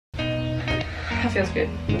That feels good.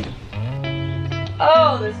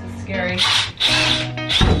 Oh, this is scary.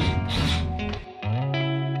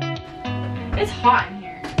 It's hot in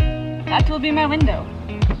here. That will be my window.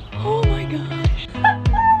 Oh my gosh.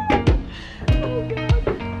 Oh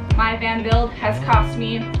god. My van build has cost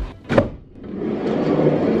me.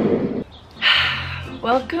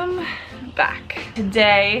 Welcome back.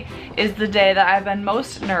 Today is the day that I've been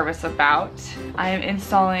most nervous about. I am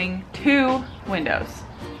installing 2 windows.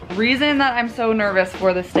 The reason that I'm so nervous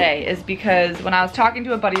for this day is because when I was talking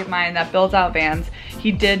to a buddy of mine that builds out vans,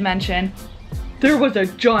 he did mention there was a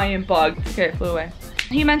giant bug. Okay, it flew away.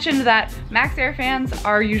 He mentioned that max air fans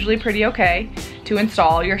are usually pretty okay to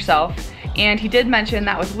install yourself, and he did mention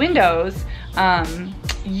that with windows,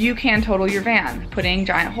 you can total your van, putting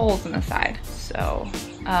giant holes in the side. So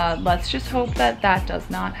let's just hope that that does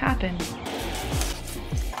not happen.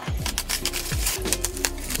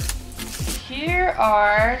 Here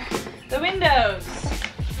are the windows.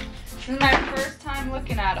 This is my first time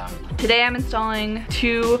looking at them. Today I'm installing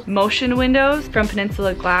 2 motion windows from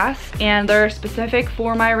Peninsula Glass, and they're specific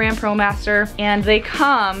for my Ram ProMaster, and they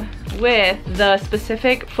come with the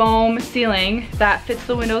specific foam ceiling that fits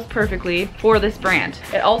the windows perfectly for this brand.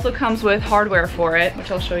 It also comes with hardware for it,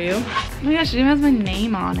 which I'll show you. Oh my gosh, it even has my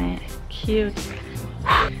name on it. Cute.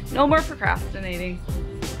 No more procrastinating.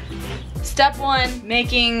 Step 1,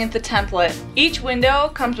 making the template. Each window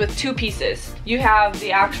comes with 2 pieces. You have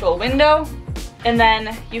the actual window, and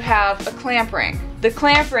then you have a clamp ring. The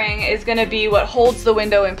clamp ring is gonna be what holds the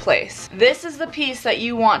window in place. This is the piece that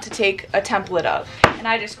you want to take a template of. And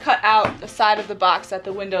I just cut out the side of the box that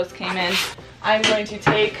the windows came in. I'm going to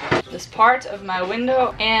take this part of my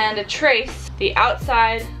window and trace the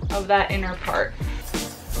outside of that inner part.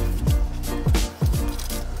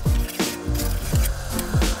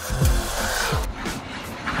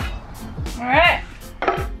 All right.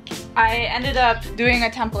 I ended up doing a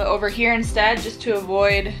template over here instead, just to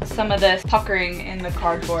avoid some of this puckering in the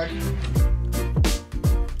cardboard.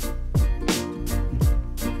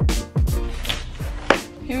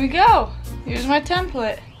 Here we go. Here's my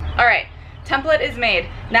template. All right, template is made.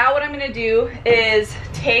 Now what I'm gonna do is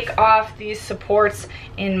take off these supports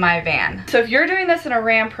in my van. So if you're doing this in a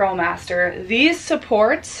Ram ProMaster, these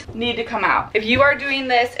supports need to come out. If you are doing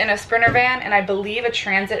this in a Sprinter van, and I believe a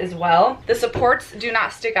Transit as well, the supports do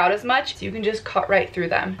not stick out as much, so you can just cut right through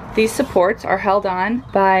them. These supports are held on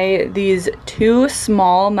by these 2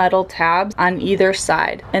 small metal tabs on either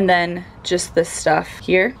side, and then just this stuff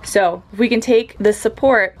here. So if we can take the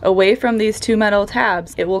support away from these 2 metal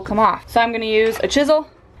tabs, it will come off. So I'm gonna use a chisel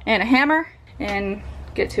and a hammer and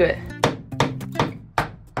get to it.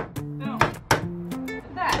 Boom. Look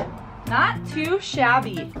at that. Not too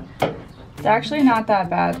shabby. It's actually not that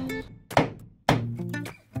bad.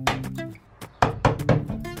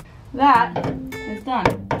 That is done.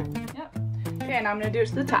 Yep. Okay, now I'm gonna do it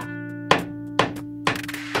to the top.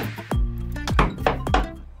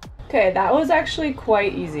 Okay, that was actually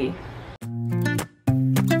quite easy.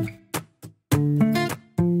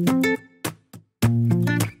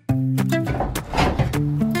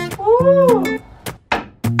 Woo!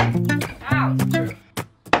 Ow, it's true.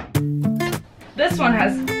 This one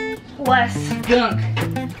has less gunk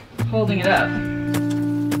holding it up.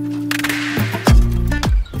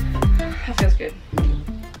 That feels good.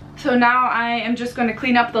 So now I am just going to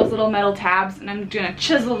clean up those little metal tabs, and I'm going to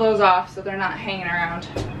chisel those off so they're not hanging around.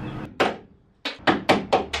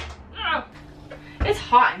 Oh, it's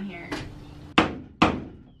hot in here.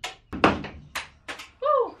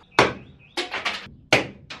 Woo.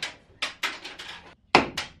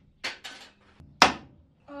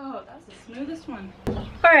 Oh, that's the smoothest one.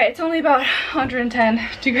 Alright, it's only about 110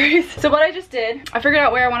 degrees. So what I just did, I figured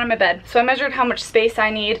out where I wanted my bed. So I measured how much space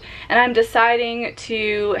I need, and I'm deciding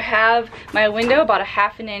to have my window about a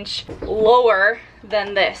 ½ an inch lower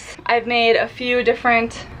than this. I've made a few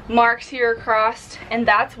different marks here across, and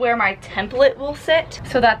that's where my template will sit,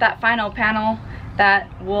 so that that final panel that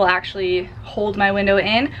will actually hold my window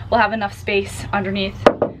in will have enough space underneath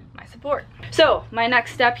my support. So my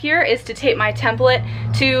next step here is to tape my template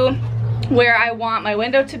to where I want my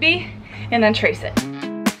window to be, and then trace it.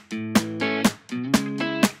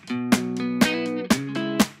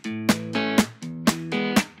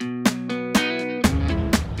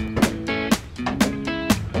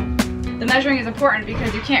 The measuring is important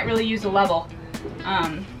because you can't really use a level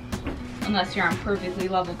unless you're on perfectly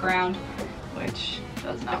level ground, which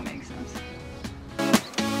does not make sense.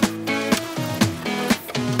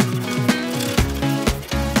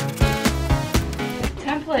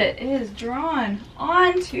 Template is drawn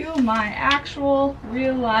onto my actual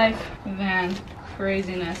real life van.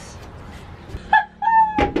 Craziness.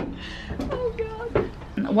 Oh god.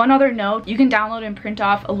 One other note, you can download and print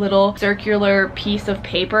off a little circular piece of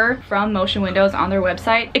paper from Motion Windows on their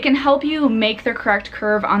website. It can help you make the correct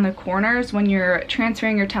curve on the corners when you're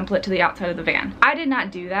transferring your template to the outside of the van. I did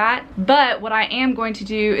not do that, but what I am going to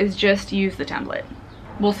do is just use the template.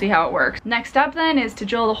 We'll see how it works. Next up then is to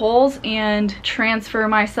drill the holes and transfer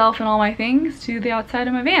myself and all my things to the outside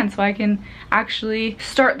of my van so I can actually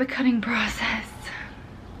start the cutting process.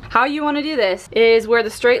 How you want to do this is where the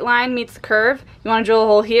straight line meets the curve, you want to drill a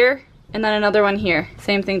hole here and then another one here.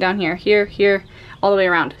 Same thing down here, here, all the way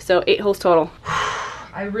around. So 8 holes total.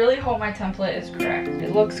 I really hope my template is correct.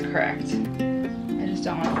 It looks correct. I just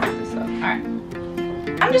don't want to fuck this up. All right.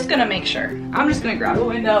 I'm just gonna make sure. I'm just gonna grab a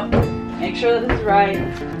window. Make sure that this is right.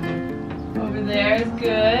 Over there is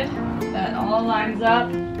good. That all lines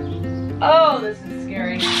up. Oh, this is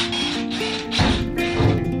scary.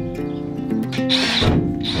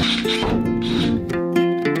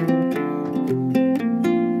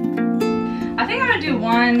 I think I'm gonna do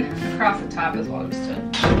one across the top as well,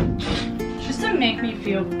 just to make me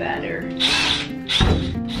feel better.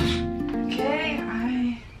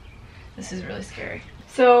 Okay, this is really scary.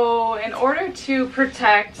 So in order to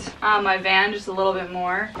protect my van just a little bit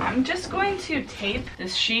more, I'm just going to tape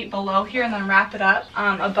this sheet below here and then wrap it up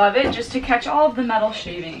above it just to catch all of the metal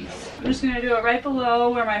shavings. I'm just going to do it right below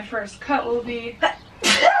where my first cut will be.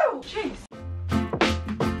 Jeez.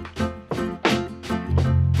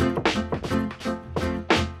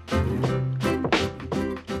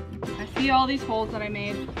 I see all these holes that I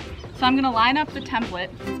made, so I'm going to line up the template.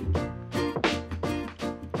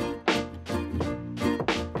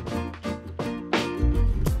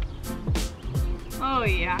 Oh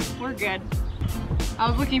yeah, we're good. I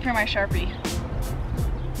was looking for my Sharpie.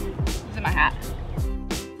 It's in my hat.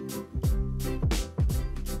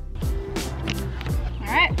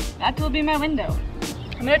 Alright, that will be my window.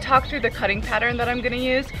 I'm going to talk through the cutting pattern that I'm going to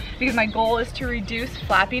use because my goal is to reduce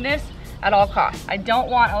flappiness at all costs. I don't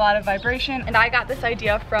want a lot of vibration, and I got this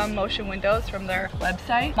idea from Motion Windows from their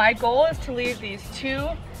website. My goal is to leave these 2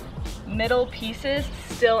 middle pieces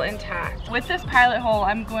still intact. With this pilot hole,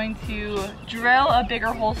 I'm going to drill a bigger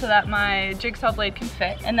hole so that my jigsaw blade can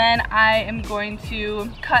fit. And then I am going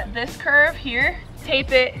to cut this curve here,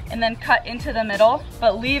 tape it, and then cut into the middle,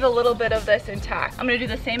 but leave a little bit of this intact. I'm gonna do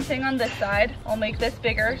the same thing on this side. I'll make this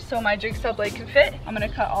bigger so my jigsaw blade can fit. I'm gonna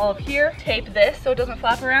cut all of here, tape this so it doesn't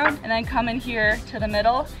flap around, and then come in here to the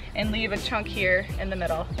middle and leave a chunk here in the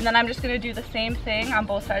middle. And then I'm just gonna do the same thing on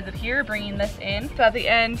both sides of here, bringing this in. So at the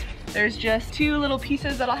end, there's just 2 little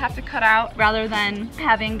pieces that I'll have to cut out rather than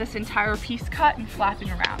having this entire piece cut and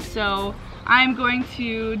flapping around. So I'm going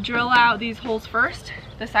to drill out these holes first,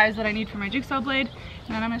 the size that I need for my jigsaw blade,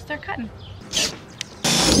 and then I'm gonna start cutting.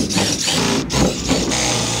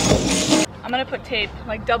 I'm gonna put tape,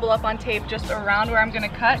 like double up on tape just around where I'm gonna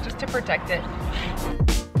cut just to protect it.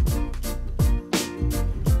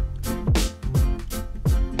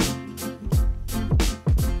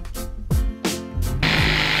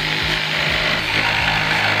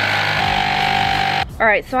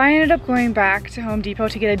 Alright, so I ended up going back to Home Depot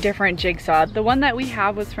to get a different jigsaw. The one that we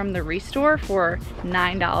have was from the Restore for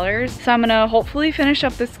 $9. So I'm gonna hopefully finish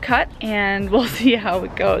up this cut and we'll see how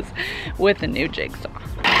it goes with the new jigsaw.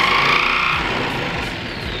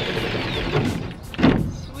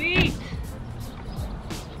 Sweet!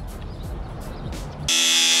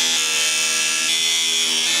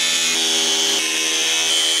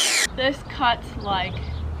 This cuts like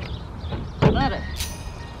butter.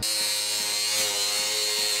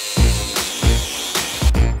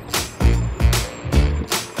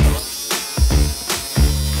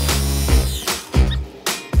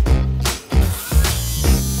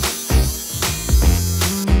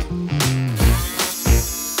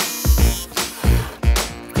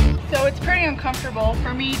 Uncomfortable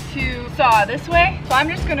for me to saw this way, so I'm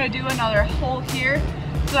just gonna do another hole here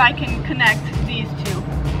so I can connect these 2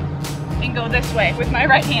 and go this way with my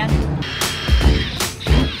right hand.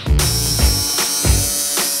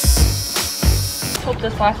 Hope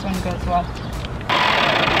this last one goes well.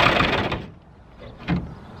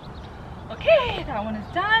 Okay, that one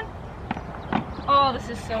is done. Oh, this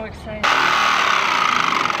is so exciting.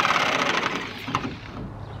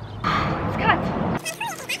 It's cut.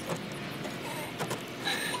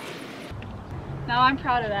 Now I'm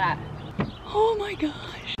proud of that. Oh my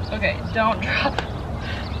gosh. Okay, don't drop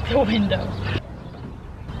the window.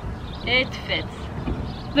 It fits.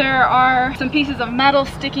 There are some pieces of metal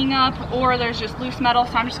sticking up, or there's just loose metal,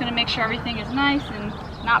 so I'm just gonna make sure everything is nice and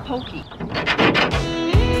not pokey.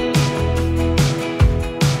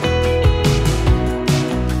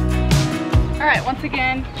 All right, once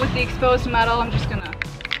again, with the exposed metal, I'm just gonna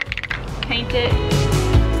paint it.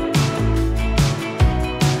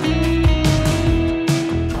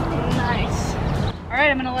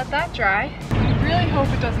 I'm gonna let that dry. I really hope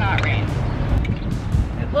it does not rain.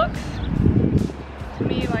 It looks to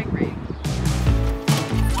me like rain.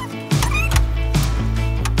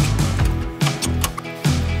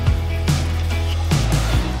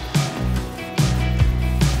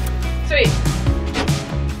 Sweet.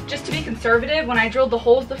 Just to be conservative, when I drilled the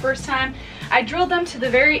holes the first time, I drilled them to the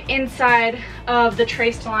very inside of the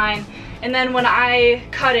traced line. And then when I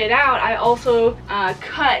cut it out, I also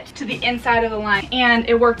cut to the inside of the line, and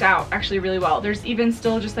it worked out actually really well. There's even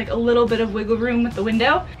still just like a little bit of wiggle room with the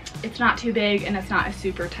window. It's not too big and it's not a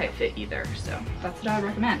super tight fit either. So that's what I would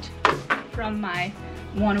recommend from my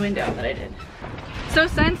one window that I did. So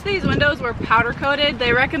since these windows were powder coated,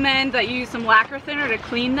 they recommend that you use some lacquer thinner to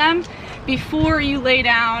clean them before you lay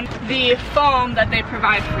down the foam that they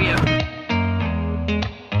provide for you.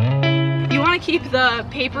 You want to keep the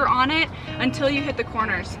paper on it until you hit the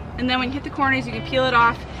corners. And then when you hit the corners, you can peel it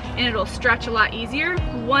off and it'll stretch a lot easier.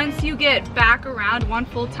 Once you get back around one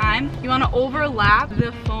full time, you want to overlap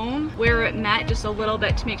the foam where it met just a little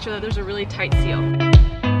bit to make sure that there's a really tight seal.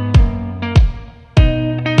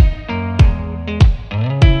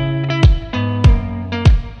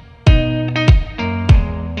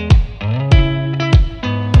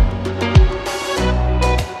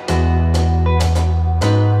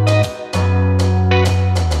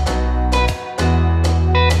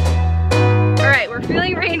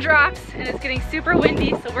 And it's getting super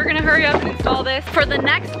windy, so we're gonna hurry up and install this. For the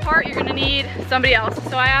next part, you're gonna need somebody else.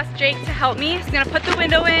 So I asked Jake to help me. He's gonna put the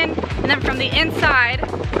window in, and then from the inside,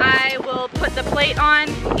 I will put the plate on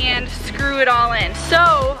and screw it all in.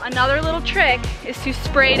 So another little trick is to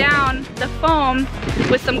spray down the foam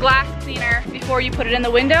with some glass cleaner before you put it in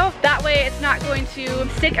the window. That way it's not going to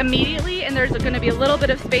stick immediately, and there's gonna be a little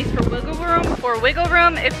bit of space for wiggle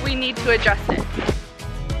room if we need to adjust it.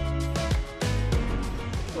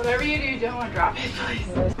 Whatever you do, don't drop it,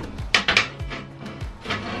 please.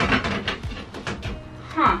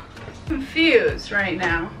 Huh. Confused right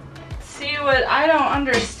now. See what I don't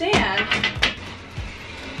understand.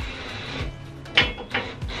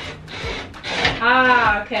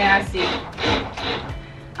 Ah, okay, I see.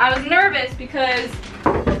 I was nervous because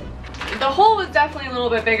the hole was definitely a little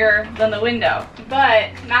bit bigger than the window, but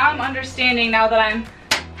now I'm understanding, now that I'm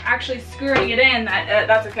actually screwing it in, that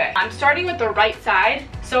that's okay. I'm starting with the right side,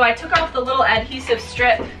 so I took off the little adhesive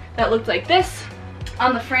strip that looked like this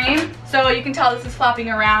on the frame, so you can tell this is flopping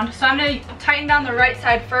around. So I'm going to tighten down the right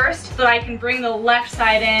side first so that I can bring the left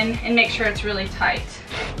side in and make sure it's really tight.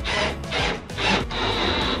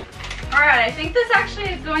 Alright, I think this actually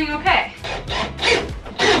is going okay.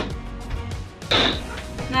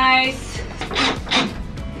 Nice.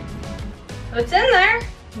 So it's in there.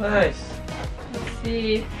 Nice. Let's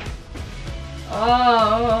see.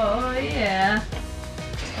 Oh yeah.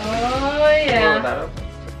 Oh yeah.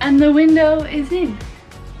 And the window is in.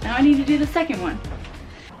 Now I need to do the second one.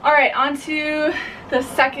 All right, on to the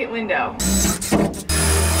second window.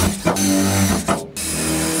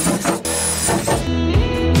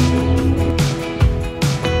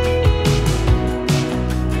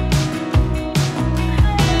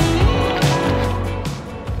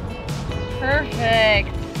 Perfect.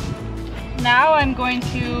 Now I'm going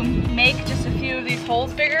to make just a few of these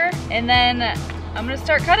holes bigger, and then I'm gonna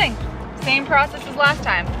start cutting. Same process as last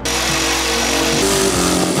time.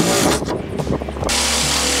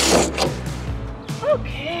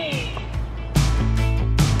 Okay.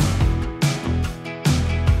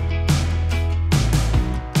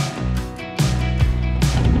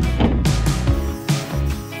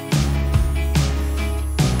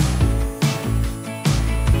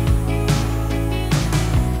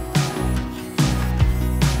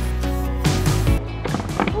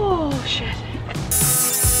 Oh, shit.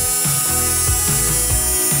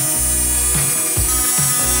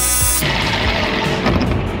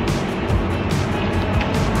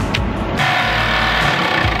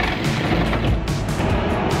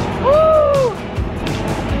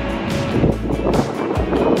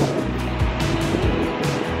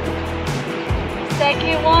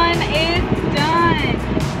 Second one is done.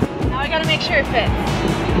 Now I gotta make sure it fits.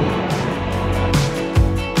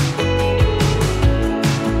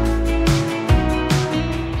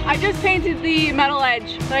 I just painted the metal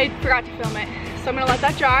edge, but I forgot to film it. So I'm gonna let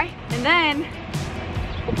that dry, and then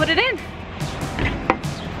we'll put it in.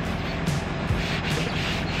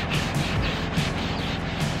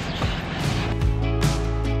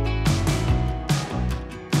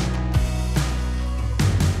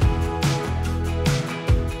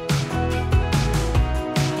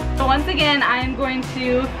 Once again, I am going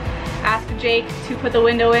to ask Jake to put the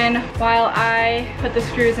window in while I put the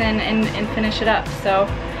screws in and finish it up. So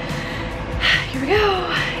here we go.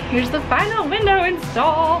 Here's the final window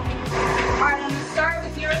install. All right, I'm gonna start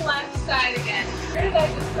with your left side again. Where did I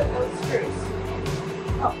just put those screws?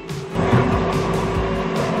 Oh.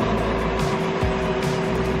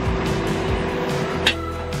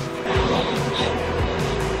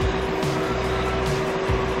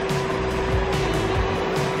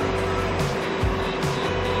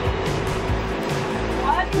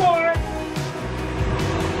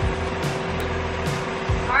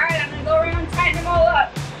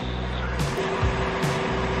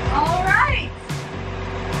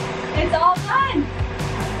 It's all done.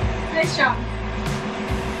 Nice job.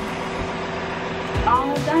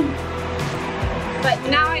 All done. But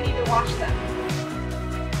now I need to wash them.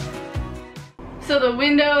 So the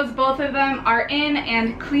windows, both of them are in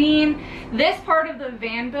and clean. This part of the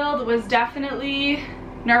van build was definitely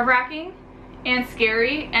nerve-wracking and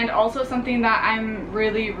scary, and also something that I'm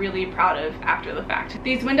really, really proud of after the fact.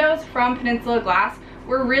 These windows from Peninsula Glass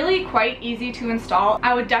were really quite easy to install.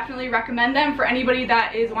 I would definitely recommend them for anybody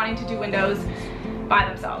that is wanting to do windows by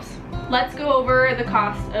themselves. Let's go over the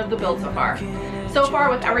cost of the build so far. So far,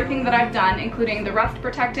 with everything that I've done, including the rust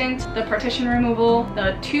protectant, the partition removal,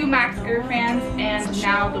 the 2 max air fans, and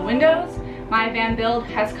now the windows, my van build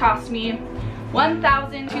has cost me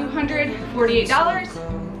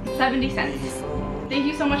 $1,248.70. Thank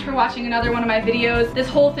you so much for watching another one of my videos. This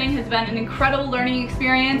whole thing has been an incredible learning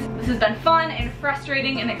experience. This has been fun and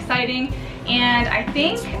frustrating and exciting, and I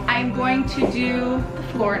think I'm going to do the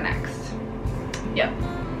floor next. Yep.